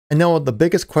I know the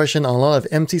biggest question on a lot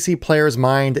of MCC players'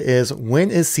 mind is,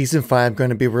 when is Season 5 going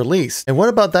to be released? And what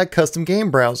about that custom game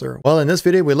browser? Well, in this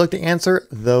video, we look to answer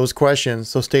those questions,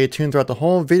 so stay tuned throughout the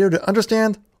whole video to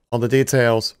understand all the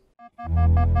details.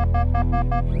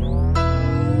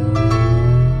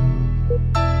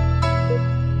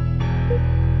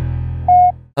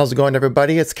 How's it going,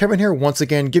 everybody? It's Kevin here once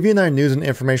again, giving you another news and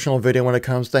informational video when it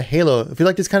comes to Halo. If you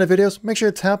like these kind of videos, make sure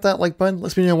to tap that like button.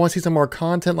 Let's want to see some more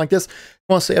content like this. If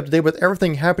you want to stay up to date with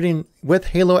everything happening with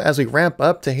Halo as we ramp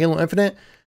up to Halo Infinite,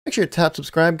 make sure to tap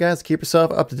subscribe, guys, to keep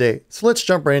yourself up to date. So let's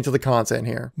jump right into the content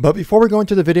here. But before we go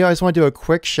into the video, I just want to do a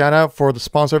quick shout out for the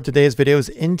sponsor of today's video is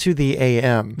Into the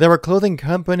AM. They're a clothing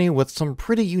company with some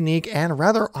pretty unique and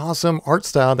rather awesome art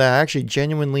style that I actually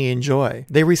genuinely enjoy.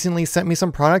 They recently sent me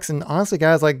some products, and honestly,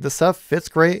 guys, like, the stuff fits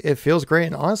great, it feels great,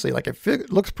 and honestly, like,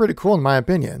 it looks pretty cool in my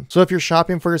opinion. So if you're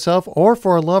shopping for yourself or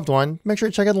for a loved one, make sure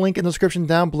to check out the link in the description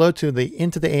down below to the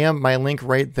Into the AM, my link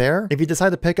right there. If you decide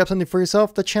to pick up something for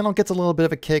yourself, the channel gets a little bit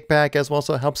of a kickback as well,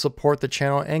 so it helps support the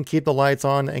channel and keep the lights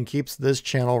on and keeps this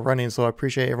channel running, so I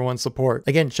appreciate everyone's support.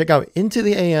 Again, check out Into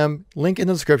the AM, link in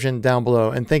the description down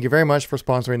below, and thank you very much for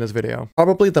sponsoring this video.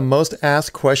 Probably the most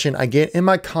asked question I get in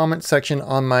my comment section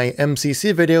on my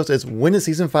MCC videos is, when is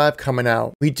Season 5 coming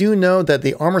out? We do know that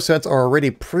the armor sets are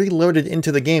already preloaded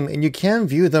into the game and you can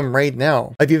view them right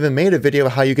now. I've even made a video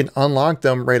how you can unlock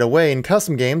them right away in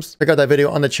custom games. Check out that video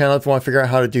on the channel if you want to figure out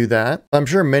how to do that. I'm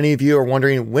sure many of you are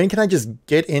wondering, when can I just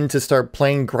get into start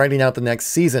playing, grinding out the next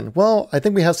season? Well, I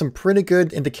think we have some pretty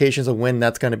good indications of when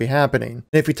that's going to be happening.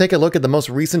 And if we take a look at the most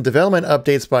recent development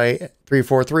updates by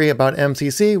 343 about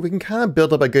MCC, we can kind of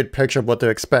build up a good picture of what to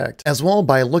expect, as well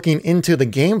by looking into the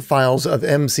game files of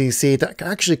MCC to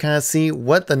actually kind of see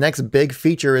what the next big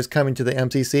feature is coming to the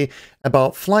MCC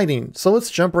about flighting. So let's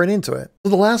jump right into it.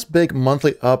 So the last big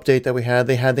monthly update that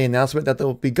they had the announcement that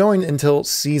they'll be going until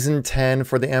Season 10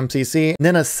 for the MCC, and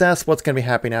then assess what's going to be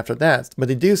happening after that. But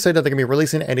they do say that they're going to be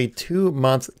releasing at a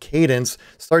 2-month cadence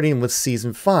starting with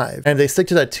Season 5. And if they stick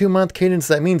to that 2-month cadence,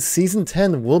 that means Season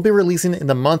 10 will be releasing in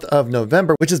the month of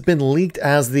November, which has been leaked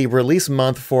as the release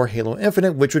month for Halo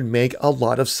Infinite, which would make a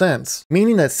lot of sense.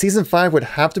 Meaning that Season 5 would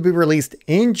have to be released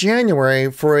in January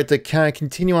for it to kind of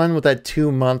continue on with that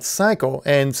 2-month cycle.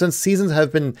 And since seasons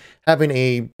have been having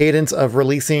a cadence of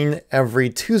releasing every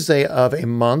Tuesday of a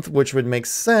month, which would make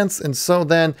sense, and so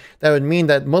then that would mean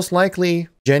that most likely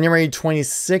January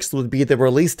 26th would be the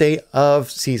release date of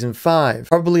Season 5.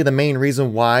 Probably the main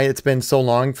reason why it's been so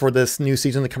long for this new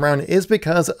season to come around is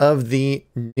because of the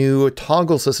new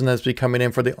toggle system that's be coming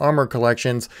in for the armor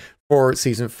collections for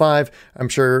Season 5. I'm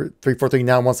sure 343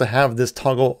 now wants to have this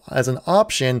toggle as an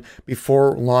option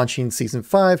before launching Season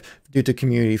 5 due to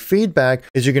community feedback.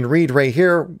 As you can read right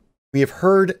here, we have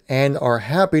heard and are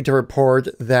happy to report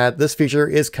that this feature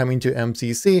is coming to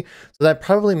MCC. So that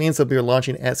probably means they'll be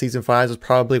launching at Season 5. Is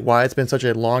probably why it's been such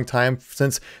a long time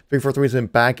since 343 has been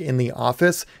back in the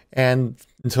office and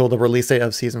until the release date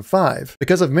of Season 5.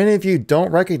 Because if many of you don't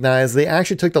recognize, they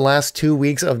actually took the last 2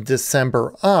 weeks of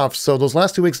December off. So those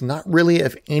last 2 weeks, not really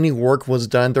if any work was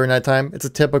done during that time. It's a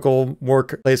typical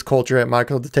workplace culture at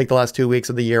Microsoft to take the last 2 weeks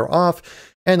of the year off.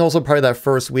 And also probably that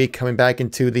first week coming back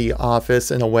into the office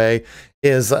in a way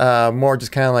is more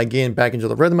just kind of like getting back into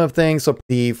the rhythm of things. So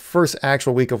the first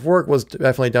actual week of work was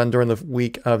definitely done during the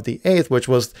week of the 8th, which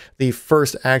was the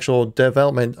first actual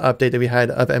development update that we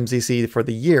had of MCC for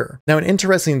the year. Now, an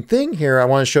interesting thing here I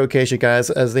want to showcase you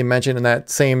guys, as they mentioned in that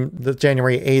the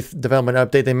January 8th development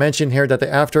update, they mentioned here that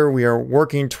after we are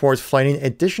working towards flighting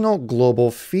additional global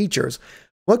features.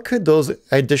 What could those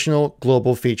additional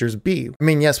global features be? I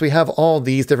mean, yes, we have all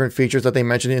these different features that they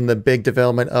mentioned in the big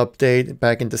development update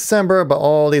back in December, but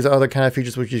all these other kind of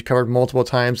features which we've covered multiple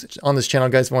times on this channel,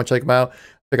 guys. If you want to check them out,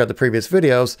 check out the previous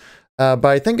videos. But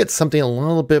I think it's something a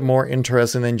little bit more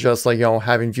interesting than just like,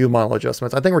 having view model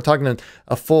adjustments. I think we're talking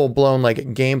a full-blown like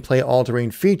gameplay altering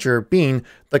feature being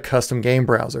the custom game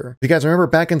browser. If you guys remember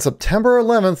back in September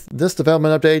 11th, this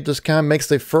development update just kind of makes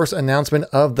the first announcement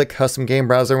of the custom game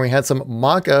browser. And we had some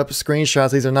mock-up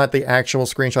screenshots. These are not the actual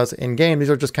screenshots in game. These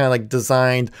are just kind of like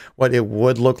designed what it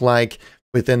would look like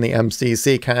within the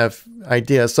MCC kind of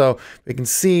idea. So we can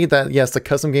see that, yes, the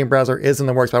custom game browser is in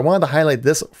the works, but I wanted to highlight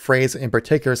this phrase in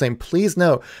particular, saying, please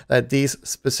note that these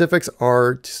specifics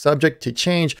are subject to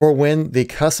change for when the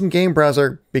custom game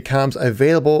browser becomes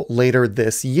available later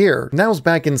this year. And that was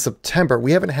back in September.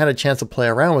 We haven't had a chance to play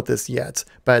around with this yet,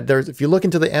 but if you look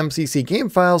into the MCC game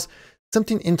files,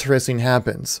 something interesting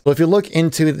happens. So if you look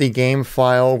into the game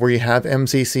file where you have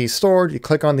MCC stored, you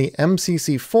click on the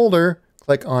MCC folder,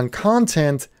 click on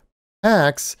Content,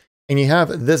 Packs, and you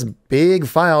have this big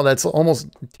file that's almost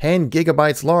 10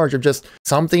 gigabytes large of just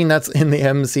something that's in the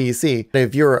MCC.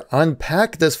 If you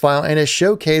unpack this file and it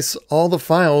showcase all the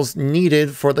files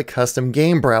needed for the custom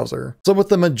game browser. So with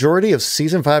the majority of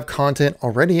Season 5 content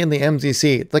already in the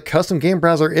MCC, the custom game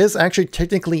browser is actually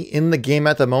technically in the game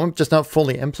at the moment, just not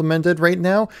fully implemented right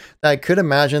now. I could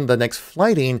imagine the next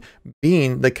flighting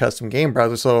being the custom game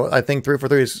browser. So I think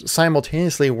 343 is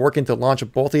simultaneously working to launch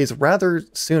both of these rather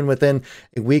soon, within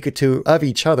a week or two of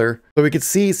each other. So we could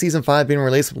see Season 5 being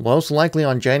released most likely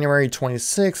on January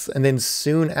 26th, and then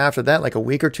soon after that, like a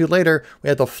week or two later, we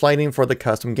have the flighting for the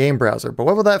custom game browser. But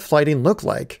what will that flighting look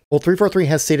like? Well, 343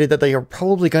 has stated that they are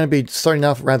probably going to be starting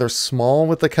off rather small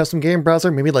with the custom game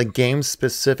browser, maybe like game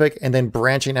specific, and then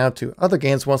branching out to other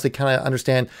games once they kind of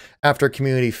understand, after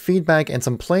community feedback and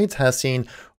some play testing,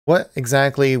 what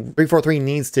exactly 343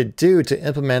 needs to do to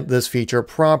implement this feature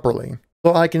properly.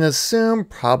 So I can assume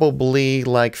probably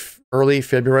like early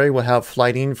February we'll have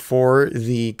flighting for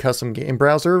the custom game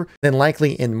browser. Then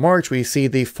likely in March we see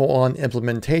the full-on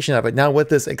implementation of it. Now with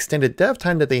this extended dev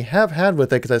time that they have had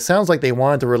with it, because it sounds like they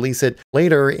wanted to release it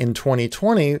later in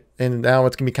 2020, and now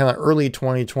it's gonna be kind of early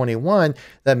 2021,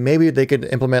 that maybe they could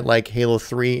implement like Halo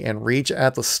 3 and Reach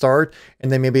at the start,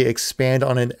 and then maybe expand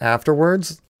on it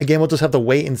afterwards. Again, we'll just have to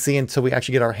wait and see until we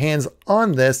actually get our hands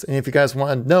on this. And if you guys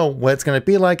want to know what it's going to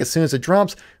be like as soon as it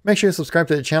drops, make sure you subscribe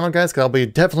to the channel, guys, because I'll be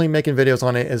definitely making videos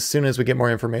on it as soon as we get more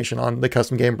information on the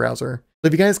custom game browser. So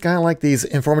if you guys kind of like these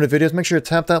informative videos, make sure to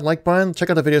tap that like button.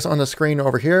 Check out the videos on the screen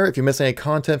over here. If you missed any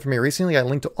content from me recently, I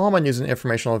linked to all my news and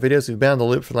informational videos. You've been on the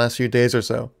loop for the last few days or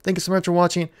so. Thank you so much for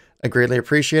watching. I greatly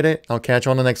appreciate it. I'll catch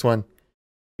you on the next one.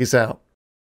 Peace out.